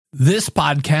This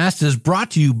podcast is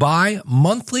brought to you by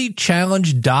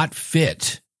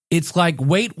monthlychallenge.fit. It's like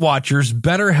Weight Watchers,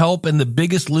 BetterHelp, and The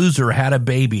Biggest Loser had a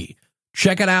baby.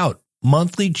 Check it out,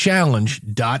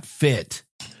 monthlychallenge.fit.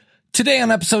 Today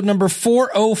on episode number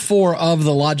 404 of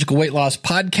the Logical Weight Loss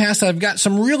Podcast, I've got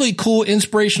some really cool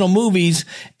inspirational movies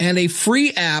and a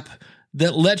free app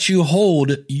that lets you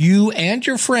hold you and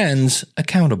your friends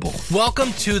accountable.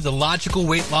 Welcome to the Logical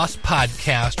Weight Loss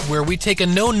Podcast, where we take a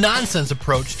no-nonsense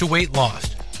approach to weight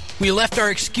loss. We left our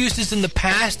excuses in the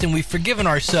past and we've forgiven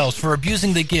ourselves for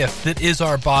abusing the gift that is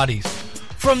our bodies.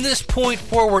 From this point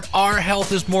forward, our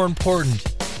health is more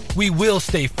important. We will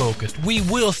stay focused. We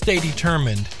will stay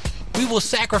determined. We will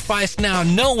sacrifice now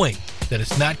knowing that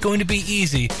it's not going to be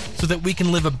easy so that we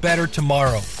can live a better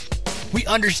tomorrow. We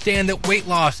understand that weight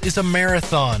loss is a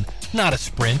marathon, not a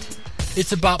sprint.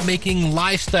 It's about making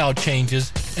lifestyle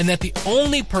changes, and that the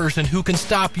only person who can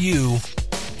stop you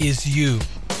is you.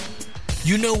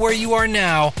 You know where you are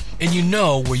now, and you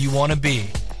know where you want to be.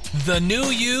 The new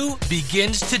you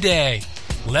begins today.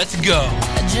 Let's go.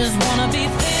 I just want to be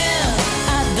thin.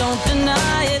 I don't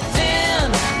deny it,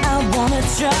 thin. I want to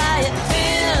try it,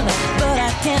 thin. But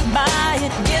I can't buy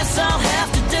it. Guess I'll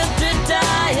have to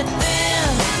diet thin.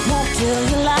 Won't tell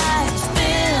you lies,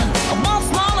 thin. I want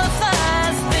smaller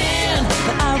thighs, thin.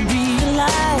 But I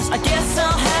realize I guess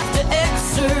I'll have to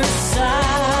exercise.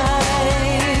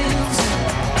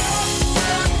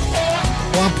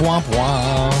 Womp, womp,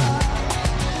 womp.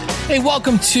 Hey,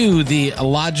 welcome to the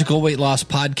Logical Weight Loss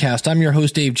Podcast. I'm your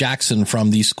host, Dave Jackson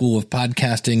from the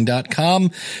schoolofpodcasting.com.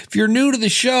 If you're new to the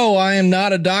show, I am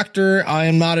not a doctor. I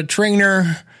am not a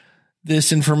trainer.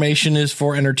 This information is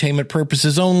for entertainment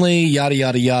purposes only, yada,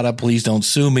 yada, yada. Please don't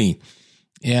sue me.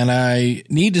 And I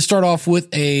need to start off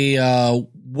with a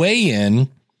weigh-in,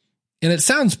 and it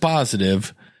sounds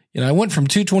positive. You know, I went from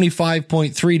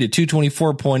 225.3 to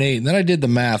 224.8, and then I did the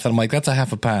math, and I'm like, that's a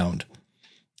half a pound.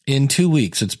 In 2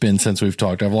 weeks it's been since we've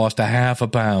talked. I've lost a half a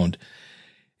pound.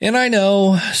 And I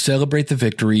know, celebrate the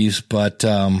victories, but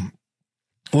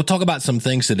we'll talk about some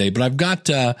things today. But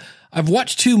I've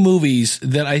watched two movies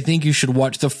that I think you should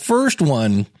watch. The first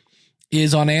one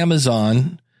is on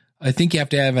Amazon. I think you have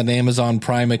to have an Amazon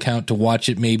Prime account to watch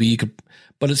it. Maybe you could,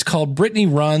 but it's called Brittany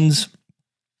Runs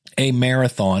a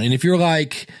Marathon. And if you're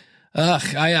like,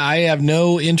 I have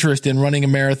no interest in running a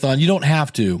marathon, you don't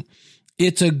have to.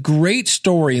 It's a great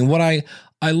story. And what I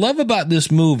love about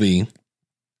this movie,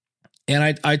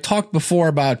 and I talked before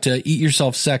about Eat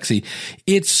Yourself Sexy.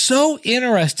 It's so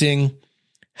interesting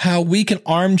how we can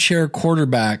armchair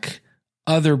quarterback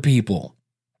other people.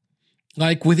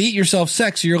 Like with Eat Yourself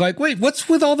Sexy, you're like, wait, what's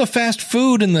with all the fast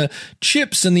food and the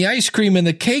chips and the ice cream and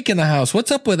the cake in the house?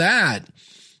 What's up with that?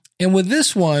 And with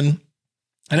this one,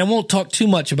 and I won't talk too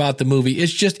much about the movie,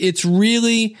 it's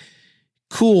really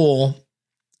cool.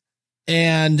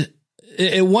 And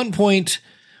at one point,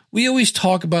 we always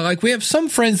talk about, like, we have some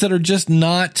friends that are just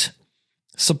not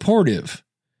supportive.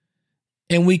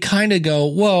 And we kind of go,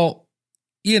 well,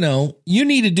 you know, you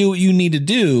need to do what you need to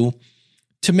do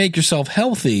to make yourself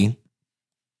healthy.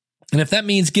 And if that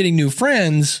means getting new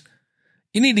friends,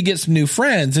 you need to get some new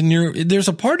friends. And there's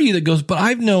a part of you that goes, but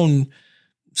I've known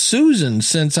Susan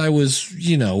since I was,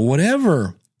 you know,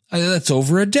 whatever. That's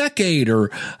over a decade.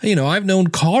 Or, you know, I've known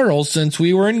Carl since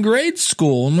we were in grade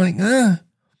school. I'm like,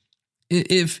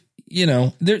 if, you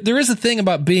know, there is a thing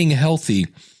about being healthy.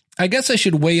 I guess I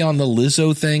should weigh on the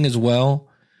Lizzo thing as well.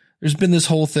 There's been this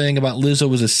whole thing about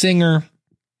Lizzo as a singer.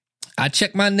 I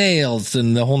check my nails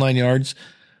and the whole 9 yards.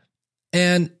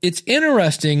 And it's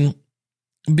interesting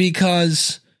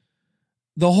because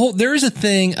there is a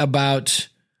thing about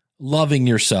loving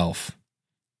yourself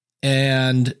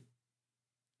and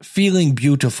feeling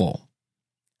beautiful.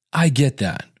 I get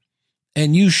that.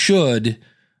 And you should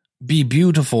be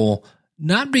beautiful,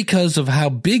 not because of how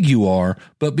big you are,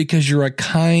 but because you're a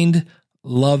kind,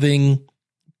 loving,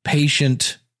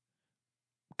 patient,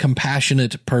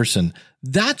 compassionate person.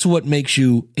 That's what makes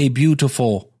you a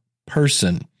beautiful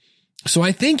person. So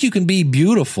I think you can be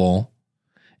beautiful,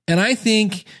 and I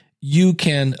think you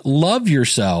can love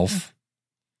yourself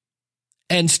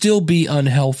and still be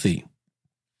unhealthy.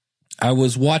 I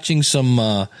was watching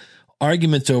some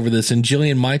arguments over this, and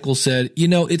Jillian Michaels said, you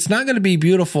know, it's not going to be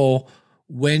beautiful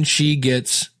when she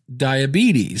gets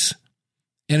diabetes.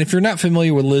 And if you're not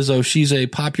familiar with Lizzo, she's a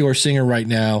popular singer right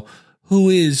now who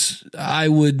is, I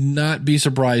would not be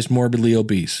surprised, morbidly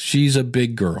obese. She's a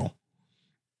big girl.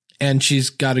 And she's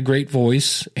got a great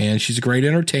voice, and she's a great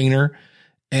entertainer,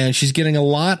 and she's getting a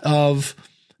lot of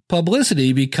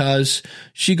publicity because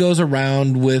she goes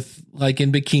around with, like,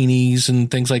 in bikinis and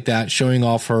things like that, showing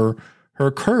off her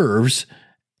curves.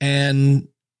 And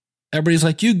Everybody's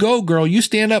like, you go, girl, you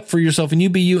stand up for yourself and you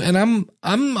be you. And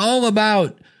I'm all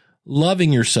about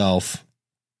loving yourself,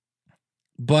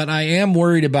 but I am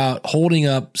worried about holding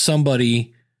up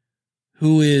somebody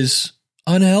who is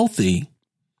unhealthy.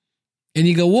 And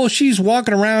you go, well, she's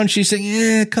walking around. She's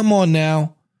saying, come on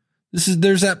now.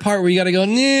 There's that part where you got to go,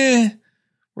 nah.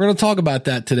 We're going to talk about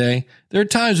that today. There are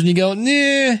times when you go,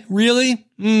 nah, really?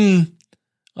 All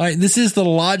right. This is the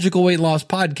Logical Weight Loss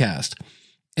Podcast.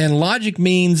 And logic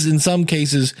means in some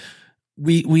cases,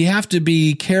 we have to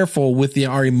be careful with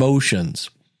our emotions.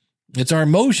 It's our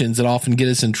emotions that often get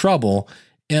us in trouble.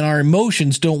 And our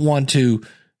emotions don't want to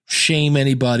shame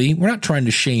anybody. We're not trying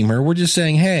to shame her. We're just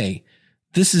saying, hey,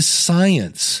 this is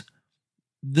science.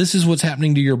 This is what's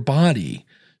happening to your body.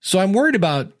 So I'm worried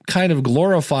about kind of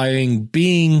glorifying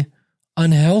being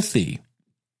unhealthy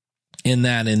in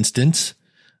that instance.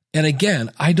 And again,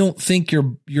 I don't think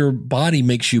your body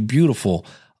makes you beautiful.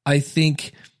 I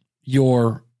think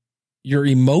your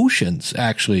emotions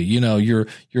actually,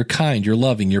 you're kind, you're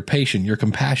loving, you're patient, you're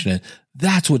compassionate.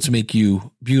 That's what's make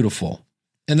you beautiful.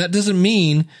 And that doesn't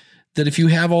mean that if you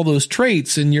have all those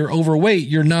traits and you're overweight,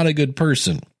 you're not a good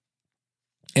person.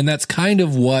 And that's kind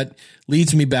of what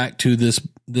leads me back to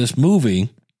this movie,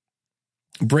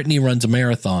 Brittany Runs a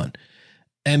Marathon.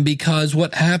 And because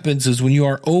what happens is when you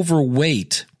are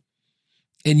overweight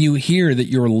and you hear that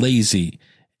you're lazy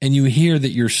and you hear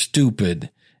that you're stupid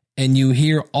and you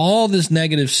hear all this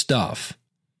negative stuff,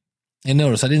 and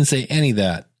notice I didn't say any of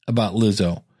that about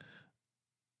Lizzo,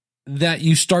 that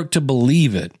you start to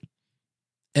believe it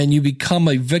and you become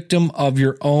a victim of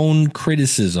your own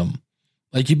criticism.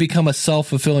 Like you become a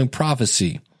self-fulfilling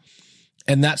prophecy.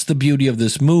 And that's the beauty of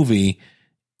this movie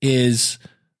is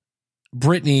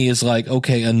Brittany is like,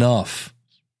 okay, enough.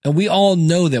 And we all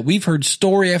know that. We've heard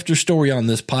story after story on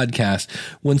this podcast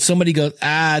when somebody goes,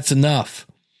 it's enough.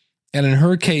 And in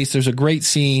her case, there's a great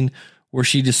scene where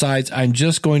she decides, I'm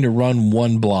just going to run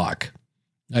one block,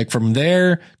 like from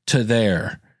there to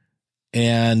there.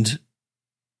 And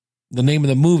the name of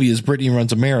the movie is Brittany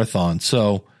Runs a Marathon.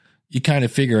 So you kind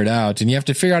of figure it out and you have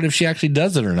to figure out if she actually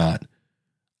does it or not.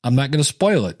 I'm not going to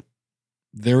spoil it.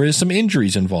 There is some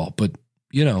injuries involved, but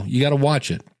you got to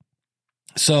watch it.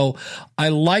 So I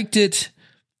liked it.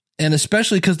 And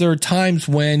especially because there are times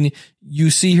when you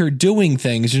see her doing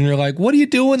things and you're like, what are you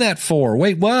doing that for?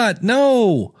 Wait, what?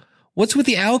 No. What's with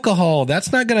the alcohol?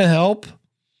 That's not going to help.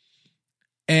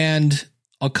 And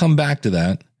I'll come back to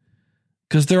that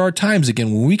because there are times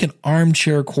again when we can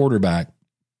armchair quarterback.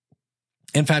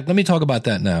 In fact, let me talk about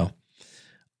that now.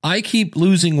 I keep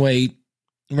losing weight.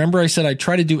 Remember I said I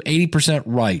try to do 80%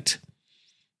 right.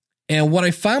 And what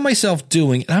I found myself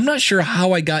doing, and I'm not sure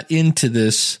how I got into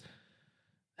this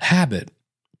habit.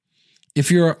 If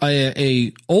you're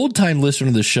a old time listener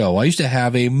to the show, I used to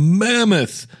have a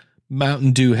mammoth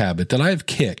Mountain Dew habit that I've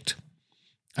kicked.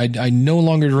 I no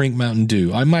longer drink Mountain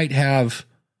Dew. I might have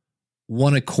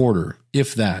 1.25,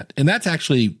 if that. And that's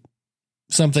actually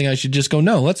something I should just go,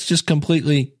 no, let's just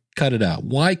completely cut it out.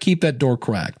 Why keep that door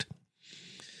cracked?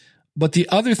 But the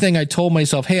other thing I told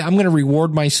myself, hey, I'm going to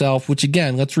reward myself, which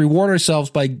again, let's reward ourselves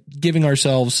by giving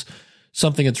ourselves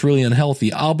something that's really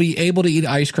unhealthy. I'll be able to eat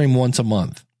ice cream once a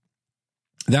month.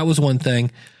 That was one thing.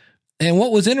 And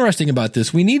what was interesting about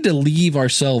this, we need to leave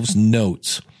ourselves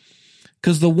notes.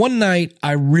 Because the one night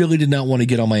I really did not want to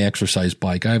get on my exercise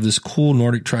bike. I have this cool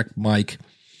Nordic Trek bike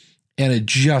and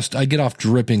I get off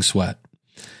dripping sweat.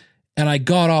 And I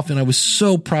got off and I was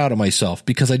so proud of myself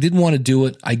because I didn't want to do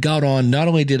it. I got on. Not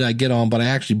only did I get on, but I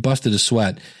actually busted a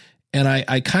sweat. And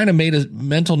I kind of made a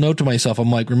mental note to myself. I'm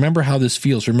like, remember how this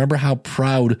feels. Remember how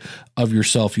proud of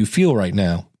yourself you feel right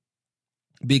now.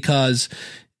 Because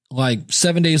like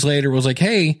 7 days later it was like,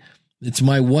 hey, it's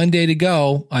my one day to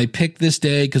go. I picked this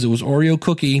day because it was Oreo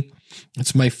cookie.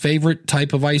 It's my favorite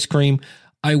type of ice cream.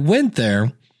 I went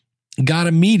there, got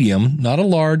a medium, not a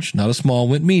large, not a small,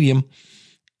 went medium.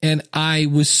 And I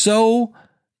was so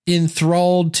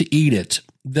enthralled to eat it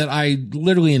that I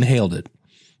literally inhaled it.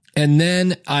 And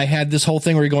then I had this whole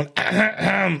thing where you're going,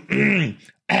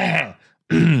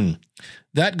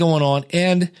 that going on.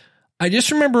 And I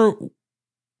just remember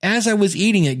as I was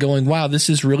eating it going, wow, this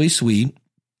is really sweet.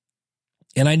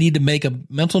 And I need to make a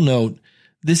mental note.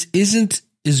 This isn't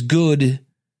as good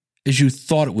as you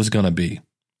thought it was going to be.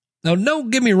 Now, don't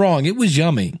get me wrong. It was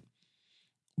yummy,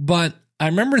 but I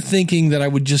remember thinking that I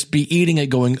would just be eating it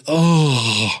going,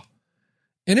 oh,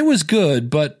 and it was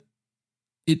good, but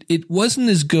it wasn't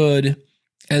as good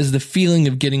as the feeling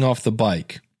of getting off the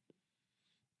bike.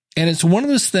 And it's one of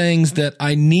those things that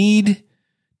I need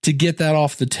to get that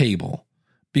off the table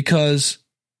because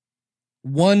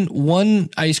one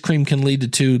ice cream can lead to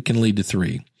 2, can lead to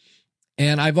 3.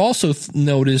 And I've also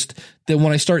noticed that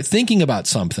when I start thinking about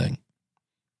something,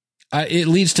 it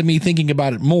leads to me thinking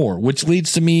about it more, which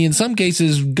leads to me in some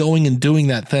cases going and doing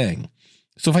that thing.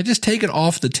 So if I just take it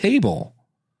off the table,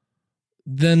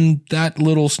 then that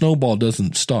little snowball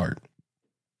doesn't start.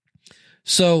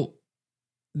 So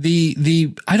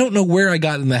I don't know where I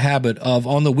got in the habit of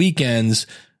on the weekends.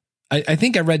 I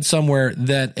think I read somewhere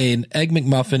that an Egg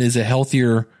McMuffin is a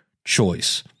healthier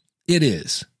choice. It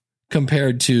is,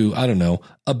 compared to, I don't know,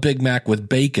 a Big Mac with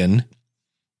bacon.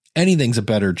 Anything's a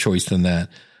better choice than that.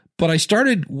 But I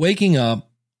started waking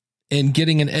up and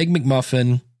getting an Egg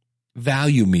McMuffin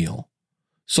value meal.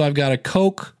 So I've got a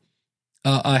Coke,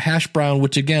 a hash brown,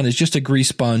 which again is just a grease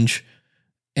sponge,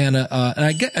 and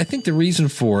I think the reason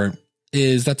for it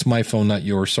is that's my phone, not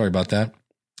yours. Sorry about that.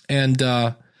 And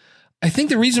I think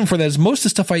the reason for that is most of the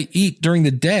stuff I eat during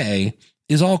the day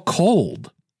is all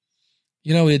cold.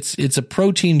 You know, it's a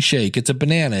protein shake, it's a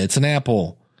banana, it's an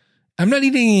apple. I'm not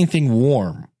eating anything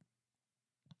warm.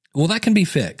 Well, that can be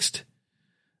fixed.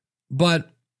 But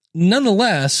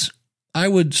nonetheless, I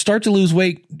would start to lose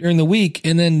weight during the week,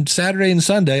 and then Saturday and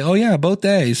Sunday, oh yeah, both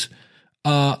days,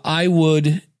 I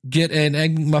would get an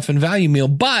Egg McMuffin value meal,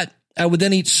 but I would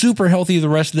then eat super healthy the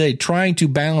rest of the day, trying to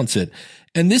balance it.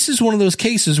 And this is one of those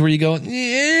cases where you go,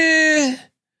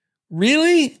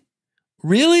 really?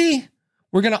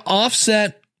 We're going to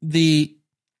offset the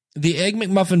Egg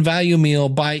McMuffin value meal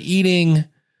by eating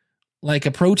like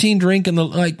a protein drink, and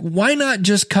why not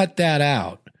just cut that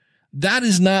out? That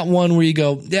is not one where you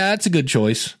go, yeah, that's a good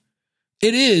choice.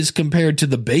 It is compared to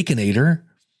the Baconator,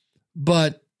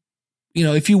 but you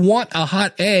know, if you want a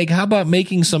hot egg, how about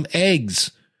making some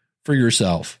eggs for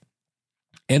yourself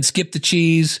and skip the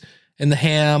cheese and the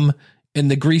ham and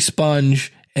the grease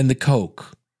sponge and the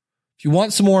Coke? If you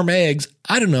want some warm eggs,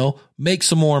 I don't know, make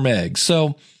some warm eggs.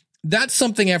 So that's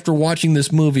something after watching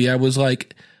this movie, I was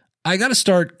like, I got to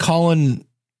start calling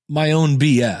my own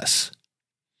BS.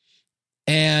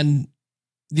 And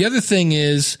the other thing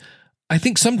is, I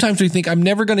think sometimes we think I'm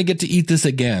never going to get to eat this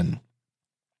again.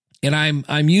 And I'm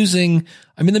in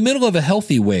the middle of a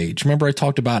healthy wage. Remember I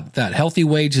talked about that. Healthy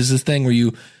wage is this thing where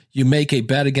you make a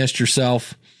bet against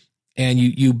yourself and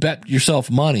you bet yourself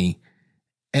money.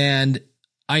 And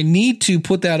I need to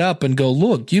put that up and go,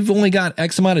 look, you've only got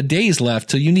X amount of days left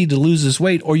till you need to lose this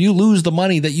weight, or you lose the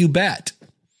money that you bet.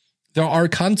 There are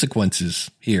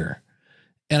consequences here.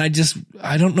 And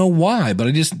I don't know why, but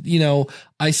I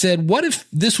said, what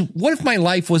if my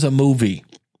life was a movie?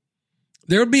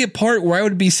 There would be a part where I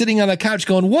would be sitting on the couch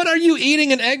going, what are you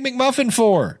eating an Egg McMuffin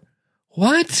for?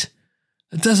 What?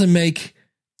 It doesn't make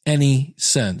any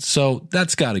sense. So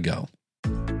that's got to go.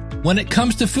 When it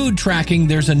comes to food tracking,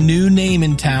 there's a new name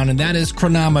in town, and that is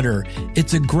Chronometer.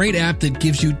 It's a great app that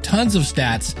gives you tons of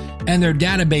stats, and their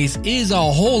database is a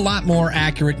whole lot more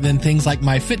accurate than things like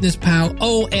MyFitnessPal.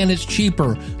 Oh, and it's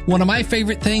cheaper. One of my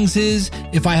favorite things is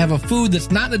if I have a food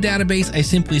that's not in the database, I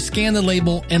simply scan the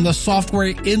label and the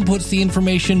software inputs the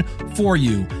information for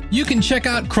you. You can check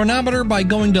out Chronometer by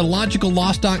going to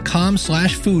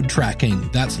logicalloss.com/food tracking.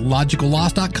 That's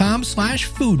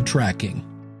logicalloss.com/food tracking.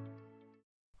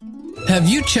 Have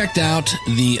you checked out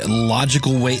the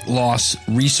Logical Weight Loss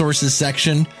resources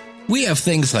section? We have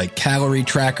things like calorie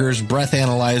trackers, breath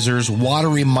analyzers, water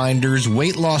reminders,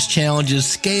 weight loss challenges,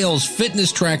 scales,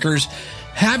 fitness trackers,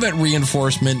 habit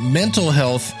reinforcement, mental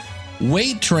health,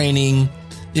 weight training.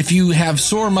 If you have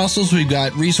sore muscles, we've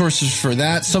got resources for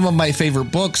that. Some of my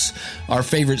favorite books, our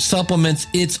favorite supplements,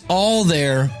 it's all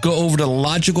there. Go over to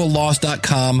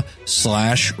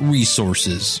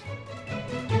logicalloss.com/resources.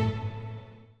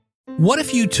 What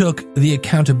if you took the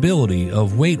accountability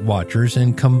of Weight Watchers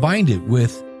and combined it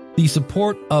with the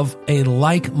support of a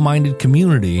like-minded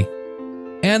community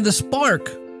and the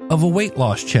spark of a weight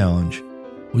loss challenge?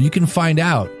 Well, you can find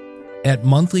out at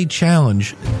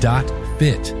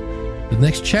monthlychallenge.fit. The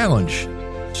next challenge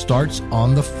starts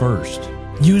on the 1st.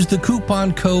 Use the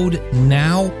coupon code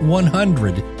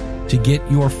NOW100 to get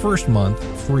your first month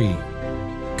free.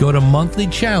 Go to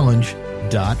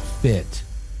monthlychallenge.fit.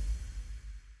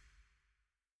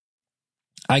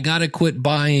 I got to quit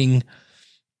buying,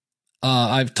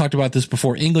 I've talked about this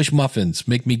before, English muffins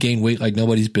make me gain weight like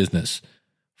nobody's business.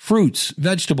 Fruits,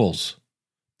 vegetables,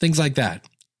 things like that.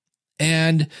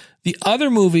 And the other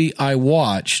movie I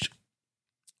watched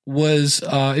was,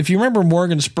 if you remember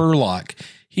Morgan Spurlock,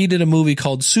 he did a movie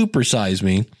called Super Size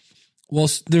Me. Well,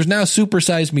 there's now Super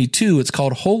Size Me 2. It's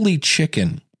called Holy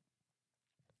Chicken.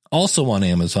 Also on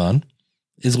Amazon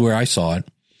is where I saw it.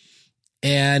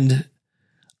 And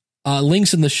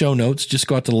links in the show notes. Just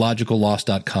go out to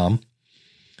logicalloss.com.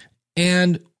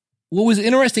 And what was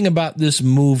interesting about this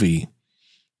movie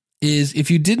is,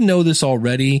 if you didn't know this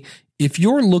already, if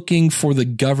you're looking for the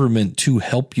government to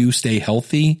help you stay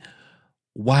healthy,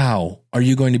 wow, are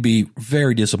you going to be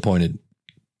very disappointed?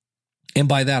 And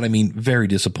by that, I mean very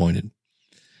disappointed.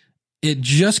 It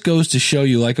just goes to show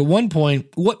you, like, at one point,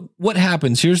 what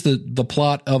happens? Here's the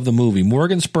plot of the movie.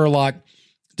 Morgan Spurlock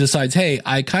decides, hey,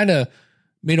 I kind of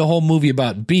made a whole movie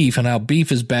about beef and how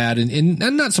beef is bad, and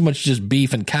not so much just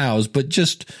beef and cows, but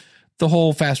just the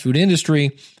whole fast food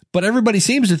industry. But everybody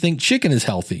seems to think chicken is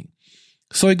healthy.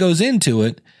 So he goes into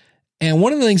it, and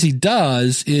one of the things he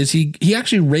does is he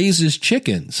actually raises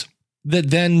chickens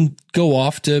that then go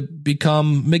off to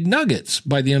become McNuggets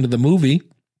by the end of the movie.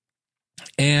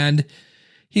 And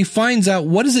he finds out,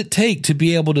 what does it take to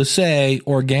be able to say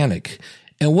organic?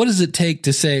 And what does it take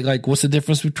to say, like, what's the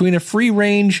difference between a free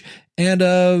range and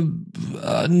a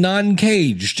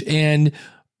non-caged? And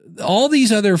all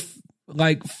these other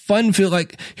like fun feel,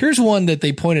 like, here's one that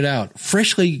they pointed out: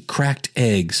 freshly cracked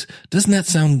eggs. Doesn't that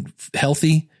sound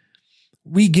healthy?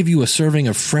 We give you a serving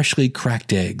of freshly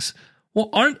cracked eggs. Well,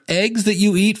 aren't eggs that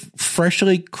you eat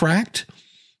freshly cracked?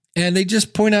 And they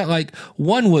just point out, like,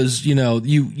 one was, you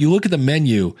look at the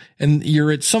menu and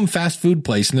you're at some fast food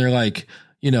place and they're like,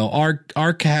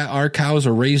 our cows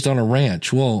are raised on a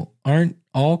ranch. Well, aren't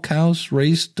all cows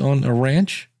raised on a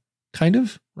ranch? Kind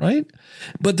of, right?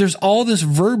 But there's all this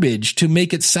verbiage to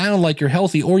make it sound like you're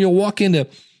healthy. Or you'll walk into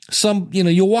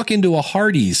a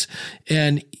Hardee's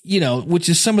and, which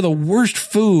is some of the worst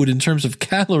food in terms of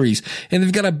calories. And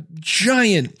they've got a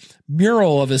giant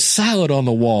mural of a salad on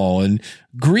the wall and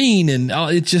green. And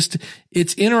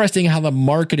it's interesting how the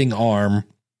marketing arm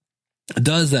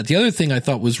does that. The other thing I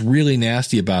thought was really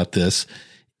nasty about this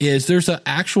is there's an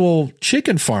actual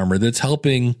chicken farmer that's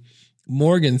helping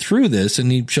Morgan through this,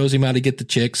 and he shows him how to get the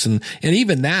chicks. And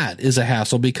even that is a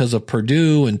hassle because of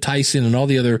Purdue and Tyson and all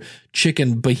the other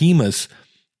chicken behemoths.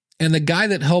 And the guy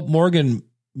that helped Morgan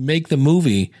make the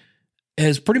movie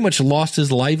has pretty much lost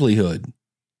his livelihood.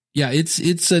 Yeah,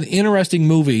 it's an interesting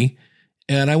movie,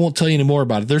 and I won't tell you any more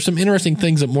about it. There's some interesting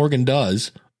things that Morgan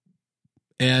does,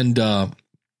 and I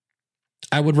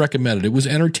would recommend it. It was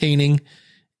entertaining,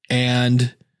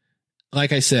 and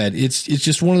like I said, it's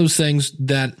just one of those things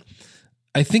that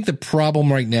I think the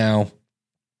problem right now,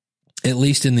 at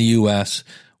least in the U.S.,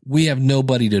 we have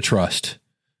nobody to trust.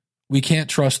 We can't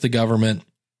trust the government.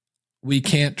 We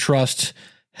can't trust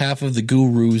half of the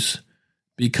gurus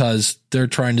because they're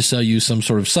trying to sell you some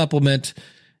sort of supplement.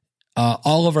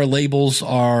 All of our labels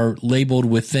are labeled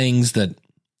with things that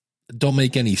don't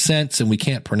make any sense and we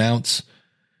can't pronounce.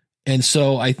 And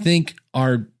so I think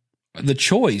the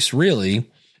choice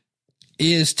really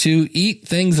is to eat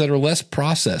things that are less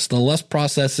processed. The less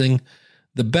processing,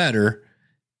 the better.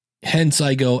 Hence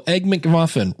I go, Egg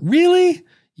McMuffin. Really?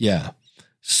 Yeah.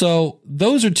 So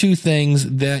those are two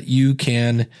things that you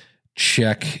can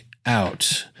check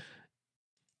out.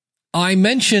 I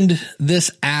mentioned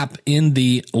this app in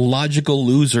the Logical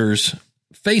Losers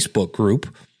Facebook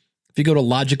group. If you go to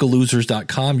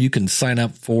logicallosers.com, you can sign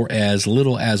up for as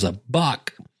little as $1.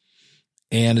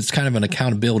 And it's kind of an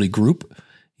accountability group.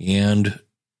 And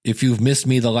if you've missed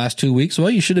me the last 2 weeks,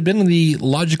 well, you should have been in the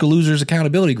Logical Losers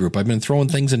accountability group. I've been throwing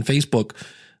things in Facebook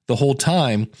the whole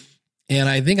time. And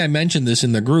I think I mentioned this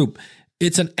in the group.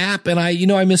 It's an app, and I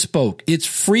misspoke. It's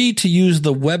free to use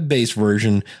the web-based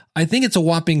version. I think it's a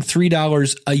whopping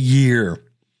 $3 a year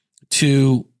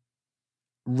to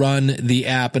run the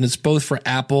app, and it's both for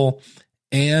Apple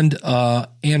and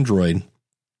Android.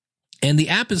 And the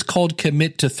app is called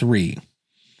Commit to 3.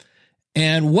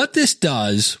 And what this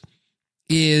does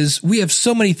is we have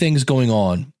so many things going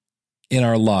on in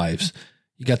our lives.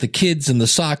 You got the kids and the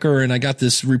soccer, and I got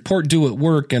this report due at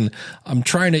work, and I'm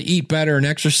trying to eat better and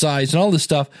exercise and all this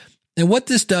stuff. And what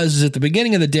this does is at the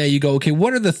beginning of the day, you go, okay,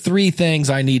 what are the 3 things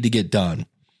I need to get done?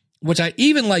 Which I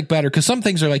even like better because some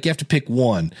things are like you have to pick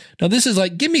one. Now this is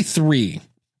like, give me 3.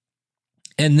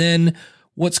 And then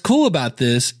what's cool about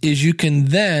this is you can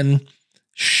then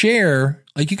share,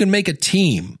 like you can make a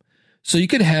team. So you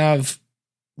could have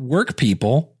work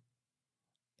people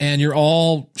and you're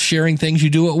all sharing things you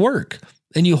do at work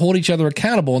and you hold each other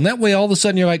accountable. And that way, all of a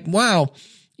sudden you're like, wow,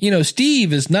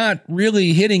 Steve is not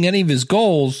really hitting any of his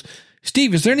goals.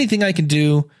 Steve, is there anything I can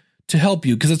do to help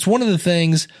you? Because it's one of the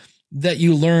things that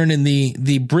you learn in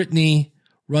the Brittany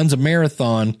runs a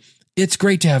marathon. It's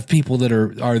great to have people that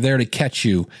are there to catch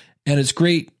you. And it's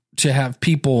great to have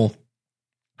people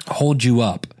hold you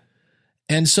up.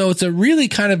 And so it's a really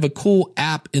kind of a cool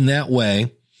app in that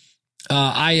way.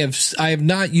 I have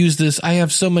not used this. I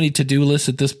have so many to-do lists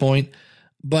at this point,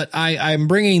 but I'm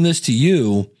bringing this to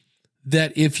you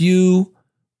that if you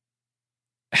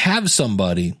have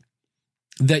somebody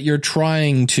that you're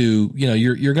trying to,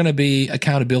 you're going to be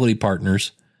accountability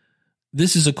partners,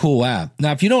 this is a cool app.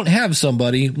 Now, if you don't have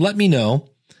somebody, let me know.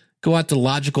 Go out to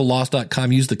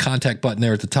logicalloss.com, use the contact button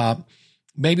there at the top.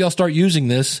 Maybe I'll start using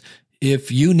this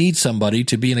if you need somebody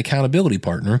to be an accountability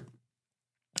partner.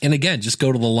 And again, just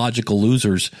go to the Logical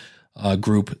Losers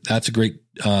group. That's a great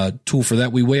tool for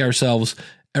that. We weigh ourselves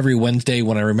every Wednesday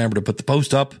when I remember to put the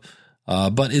post up.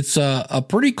 But it's a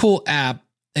pretty cool app,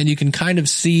 and you can kind of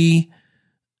see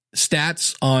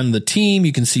stats on the team.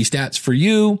 You can see stats for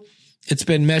you. It's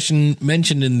been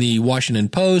mentioned in the Washington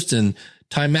Post and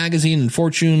Time Magazine and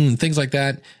Fortune and things like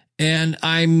that. And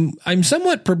I'm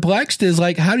somewhat perplexed as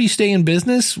like, how do you stay in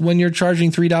business when you're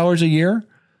charging $3 a year?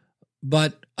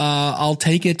 But I'll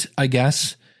take it, I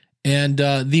guess. And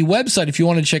the website, if you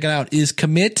want to check it out, is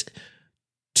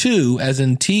commit2, as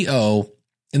in TO,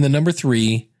 in the number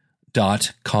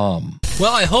 3.com.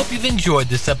 Well, I hope you've enjoyed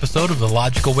this episode of the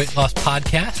Logical Weight Loss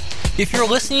Podcast. If you're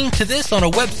listening to this on a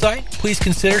website, please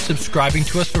consider subscribing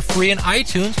to us for free in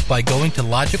iTunes by going to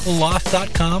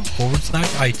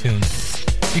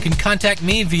logicalloss.com/iTunes. You can contact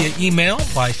me via email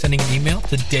by sending an email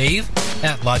to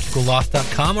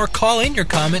dave@logicalloss.com or call in your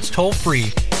comments toll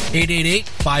free,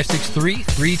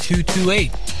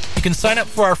 888-563-3228. You can sign up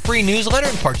for our free newsletter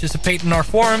and participate in our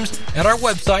forums at our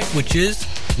website, which is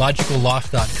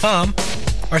logicalloss.com.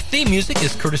 Our theme music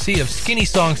is courtesy of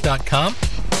skinnysongs.com.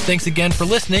 Thanks again for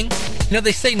listening.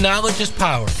 They say knowledge is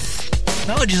power.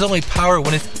 Knowledge is only power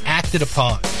when it's acted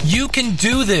upon. You can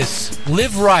do this.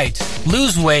 Live right.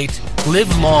 Lose weight. Live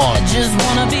long. I just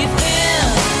wanna be thin.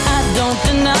 I don't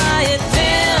deny it.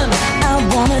 Thin. I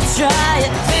wanna try it.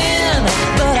 Thin.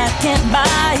 But I can't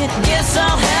buy it. Guess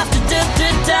I'll have to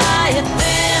diet.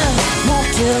 Thin. Won't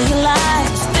kill your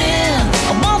life. Thin.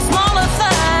 I want smaller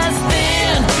thighs.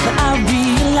 Thin. But I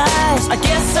realize I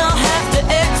guess I'll have